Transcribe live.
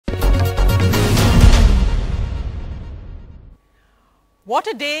What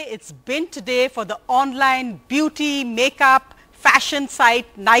a day it's been today for the online beauty, makeup, fashion site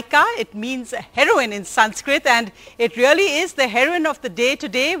Nykaa. It means heroine in Sanskrit, and it really is the heroine of the day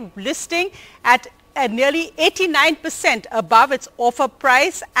today, listing at nearly 89% above its offer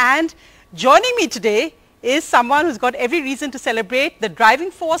price. And joining me today is someone who's got every reason to celebrate, the driving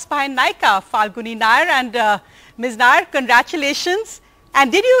force behind Nykaa, Falguni Nayar. And Ms. Nayar, congratulations. And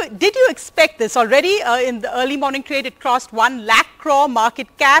did you expect this? Already in the early morning trade, it crossed 1 lakh crore market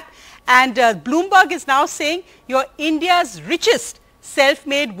cap, and Bloomberg is now saying you're India's richest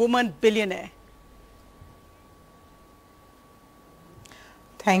self-made woman billionaire.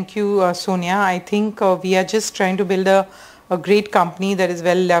 Thank you, Sonia. I think we are just trying to build a great company that is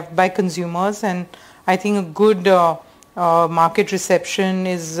well loved by consumers, and I think a good market reception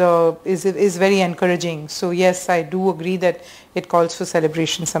is very encouraging. So yes, I do agree that it calls for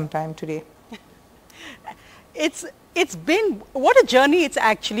celebration sometime today. It's been, what a journey it's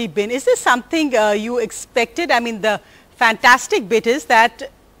actually been. Is this something you expected? I mean, the fantastic bit is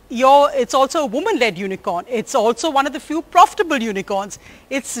that it's also a woman-led unicorn. It's also one of the few profitable unicorns.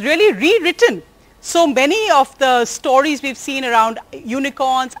 It's really rewritten so many of the stories we've seen around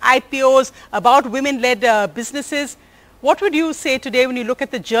unicorns, IPOs, about women-led businesses. What would you say today when you look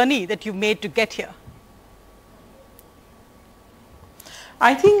at the journey that you've made to get here?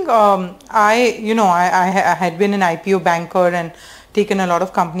 I think I had been an IPO banker and taken a lot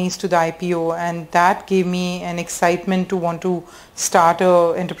of companies to the IPO, and that gave me an excitement to want to start a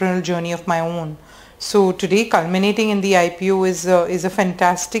entrepreneurial journey of my own. So today, culminating in the IPO is a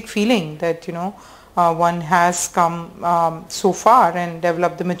fantastic feeling that one has come so far and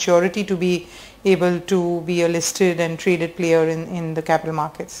developed the maturity to be able to be a listed and traded player in the capital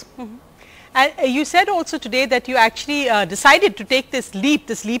markets. Mm-hmm. And you said also today that you actually decided to take this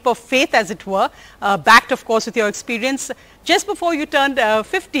leap of faith, as it were, backed of course with your experience just before you turned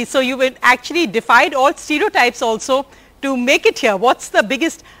 50. So you actually defied all stereotypes also to make it here. What's the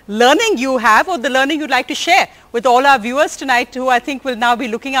biggest learning you have, or the learning you'd like to share with all our viewers tonight, who I think will now be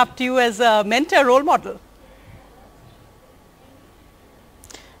looking up to you as a mentor, role model?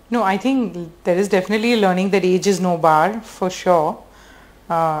 No, I think there is definitely a learning that age is no bar, for sure.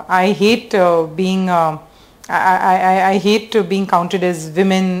 I hate being I hate being counted as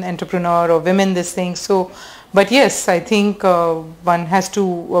women entrepreneur or women this thing. So, but yes, I think one has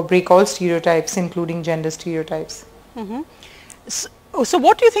to break all stereotypes, including gender stereotypes. Mm-hmm. So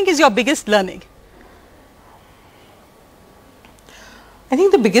what do you think is your biggest learning? I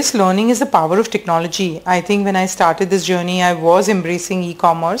think the biggest learning is the power of technology. I think when I started this journey, I was embracing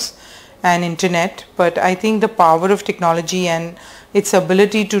e-commerce and internet, but I think the power of technology and its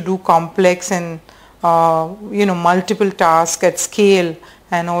ability to do complex and multiple tasks at scale,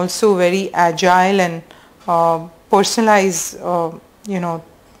 and also very agile and personalized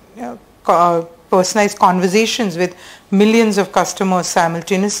personalized conversations with millions of customers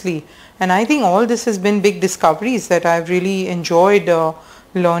simultaneously. And I think all this has been big discoveries that I've really enjoyed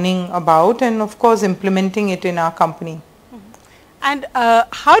learning about, and of course implementing it in our company. And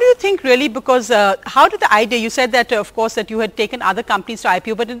how do you think really, because how did the idea, you said that of course that you had taken other companies to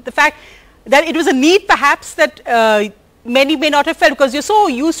IPO, but the fact that it was a need perhaps that many may not have felt, because you're so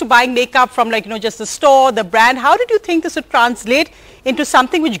used to buying makeup from just the store, the brand. How did you think this would translate into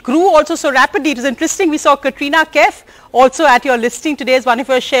something which grew also so rapidly? It was interesting, we saw Katrina Kaif also at your listing today as one of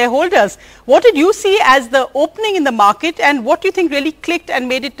your shareholders. What did you see as the opening in the market, and what do you think really clicked and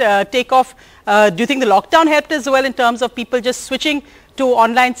made it take off? Do you think the lockdown helped as well in terms of people just switching to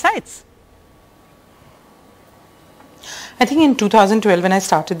online sites? I think in 2012 when I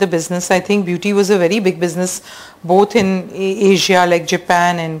started the business, I think beauty was a very big business both in Asia like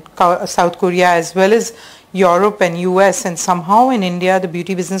Japan and South Korea, as well as Europe and US, and somehow in India the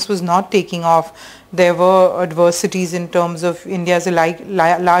beauty business was not taking off. There were adversities in terms of India as a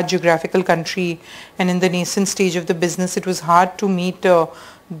large geographical country, and in the nascent stage of the business it was hard to meet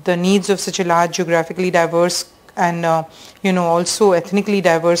the needs of such a large geographically diverse and also ethnically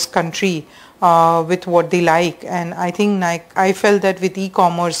diverse country with what they like. And I think I felt that with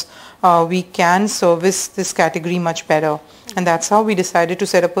e-commerce we can service this category much better, and that's how we decided to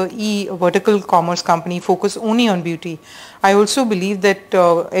set up a vertical commerce company focused only on beauty. I also believe that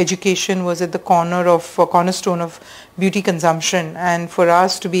education was at the cornerstone of beauty consumption, and for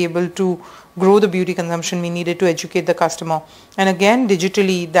us to be able to grow the beauty consumption, we needed to educate the customer. And again,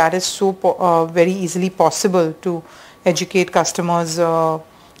 digitally, that is so very easily possible to educate customers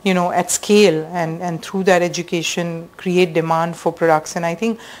at scale, and through that education create demand for products. And I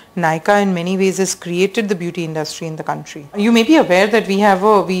think Nykaa in many ways has created the beauty industry in the country. You may be aware that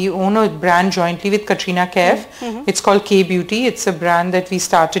we own a brand jointly with Katrina Kaif. It's called K Beauty. It's a brand that we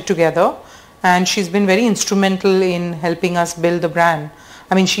started together, and she's been very instrumental in helping us build the brand.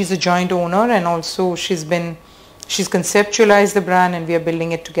 I mean, she's a joint owner, and also she's conceptualized the brand, and we are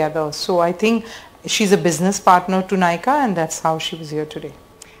building it together. So I think she's a business partner to Nykaa, and that's how she was here today.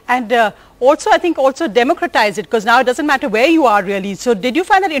 And also, I think also democratize it, because now it doesn't matter where you are really. So did you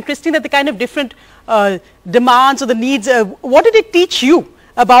find that interesting, that the kind of different demands or the needs, what did it teach you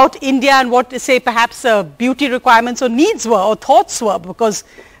about India, and what, say, perhaps beauty requirements or needs were or thoughts were? Because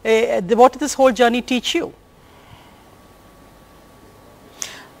what did this whole journey teach you?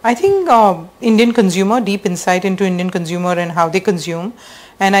 I think Indian consumer, deep insight into Indian consumer and how they consume.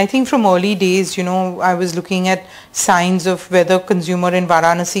 And I think from early days, I was looking at signs of whether consumer in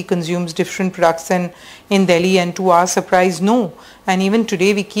Varanasi consumes different products than in Delhi, and to our surprise, no. And even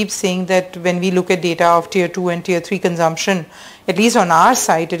today we keep saying that when we look at data of tier 2 and tier 3 consumption, at least on our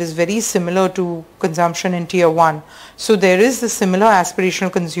site, it is very similar to consumption in tier 1. So there is a similar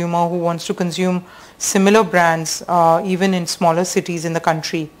aspirational consumer who wants to consume similar brands even in smaller cities in the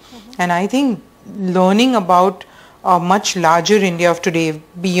country. And I think learning about a much larger India of today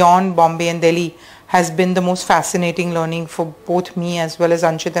beyond Bombay and Delhi has been the most fascinating learning for both me as well as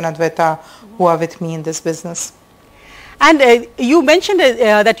Anchit and Advaita, who are with me in this business. And you mentioned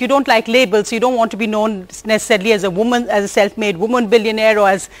that you don't like labels, so you don't want to be known necessarily as a woman, as a self-made woman billionaire, or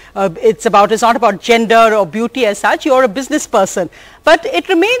as it's not about gender or beauty as such. You're a business person. But it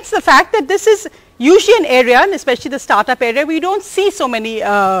remains the fact that this is usually an area, and especially the startup area, where you don't see so many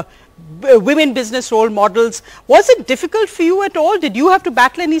women business role models. Was it difficult for you at all? Did you have to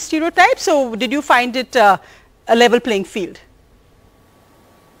battle any stereotypes, or did you find it a level playing field?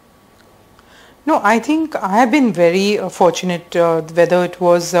 No, I think I have been very fortunate, whether it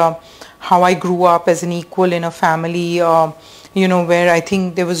was how I grew up as an equal in a family, where I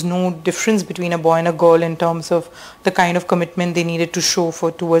think there was no difference between a boy and a girl in terms of the kind of commitment they needed to show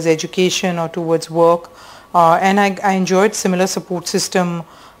towards education or towards work. And I enjoyed similar support system,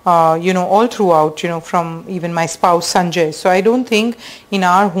 all throughout, from even my spouse Sanjay. So I don't think in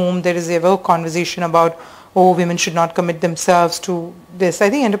our home there is ever a conversation about, oh, women should not commit themselves to this. I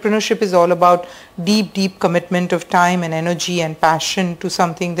think entrepreneurship is all about deep commitment of time and energy and passion to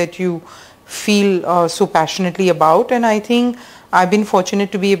something that you feel so passionately about. And I think I've been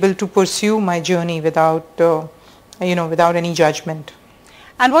fortunate to be able to pursue my journey without, without any judgment.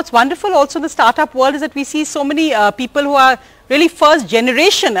 And what's wonderful also in the startup world is that we see so many people who are really first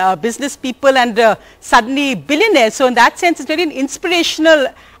generation business people and suddenly billionaires. So in that sense, it's really an inspirational,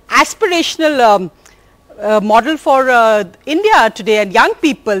 aspirational model for India today and young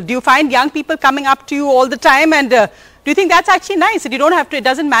people. Do you find young people coming up to you all the time, and do you think that's actually nice, that you don't have to, it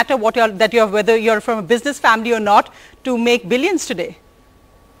doesn't matter whether you're from a business family or not, to make billions today?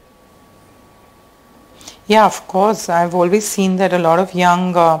 Yeah, of course. I've always seen that a lot of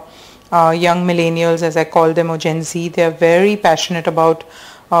young millennials, as I call them, or Gen Z, they are very passionate about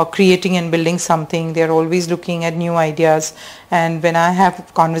creating and building something. They're always looking at new ideas, and when I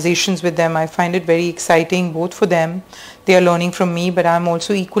have conversations with them, I find it very exciting both for them. They are learning from me, but I'm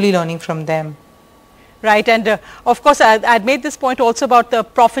also equally learning from them. Right, and of course I'd made this point also about the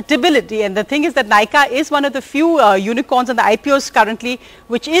profitability, and the thing is that Nykaa is one of the few unicorns on the IPOs currently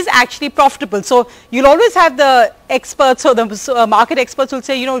which is actually profitable. So you'll always have the experts or the market experts will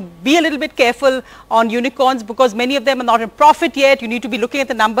say, be a little bit careful on unicorns because many of them are not in profit yet. You need to be looking at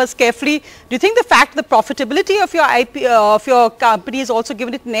the numbers carefully. Do you think the fact the profitability of your of your company has also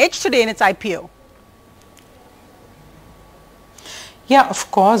given it an edge today in its IPO? Yeah,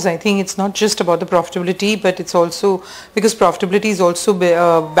 of course. I think it's not just about the profitability, but it's also because profitability is also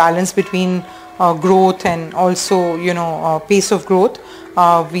balance between growth and also, pace of growth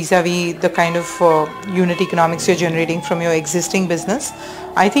vis-a-vis the kind of unit economics you're generating from your existing business.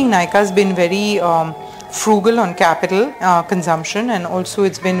 I think Nykaa has been very frugal on capital consumption, and also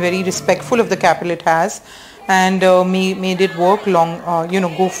it's been very respectful of the capital it has, and made it work long,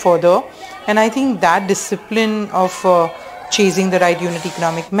 go further. And I think that discipline of chasing the right unit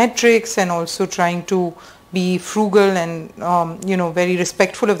economic metrics and also trying to be frugal and very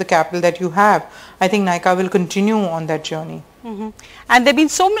respectful of the capital that you have, I think Nykaa will continue on that journey. And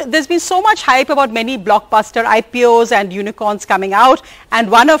there's been so much hype about many blockbuster IPOs and unicorns coming out, and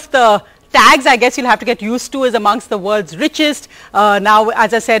one of the tags I guess you'll have to get used to is amongst the world's richest. Now,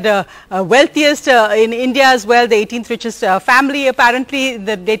 as I said, wealthiest in India as well, the 18th richest family apparently,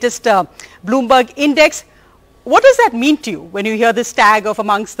 the latest Bloomberg index. What does that mean to you when you hear this tag of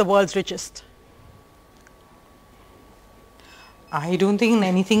amongst the world's richest? I don't think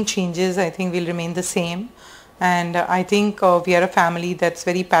anything changes. I think we'll remain the same. And I think we are a family that's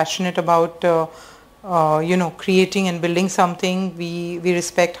very passionate about, creating and building something. We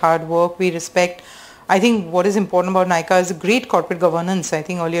respect hard work. We respect, I think what is important about Nykaa is great corporate governance. I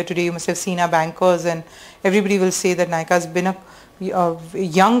think earlier today you must have seen our bankers, and everybody will say that Nykaa has been a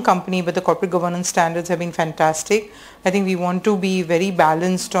young company, but the corporate governance standards have been fantastic. I think we want to be very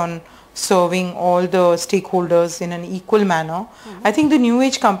balanced on serving all the stakeholders in an equal manner. I think the new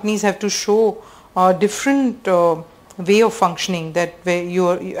age companies have to show a different way of functioning, that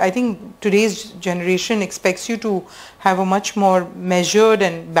where I think today's generation expects you to have a much more measured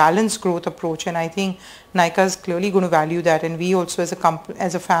and balanced growth approach, and I think Nykaa is clearly going to value that, and we also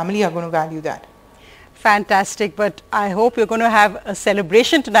as a family are going to value that. Fantastic, but I hope you're going to have a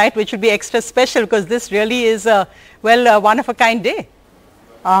celebration tonight which will be extra special, because this really is a one of a kind day.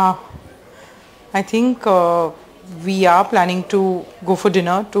 I think we are planning to go for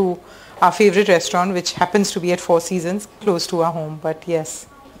dinner to our favorite restaurant, which happens to be at Four Seasons, close to our home. But yes,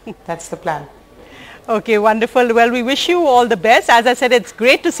 that's the plan. Okay, wonderful. Well, we wish you all the best. As I said, it's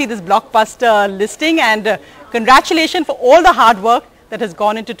great to see this blockbuster listing, and congratulations for all the hard work that has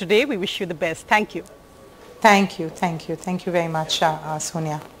gone into today. We wish you the best. Thank you. Thank you. Thank you. Thank you very much,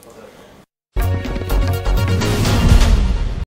 Sonia.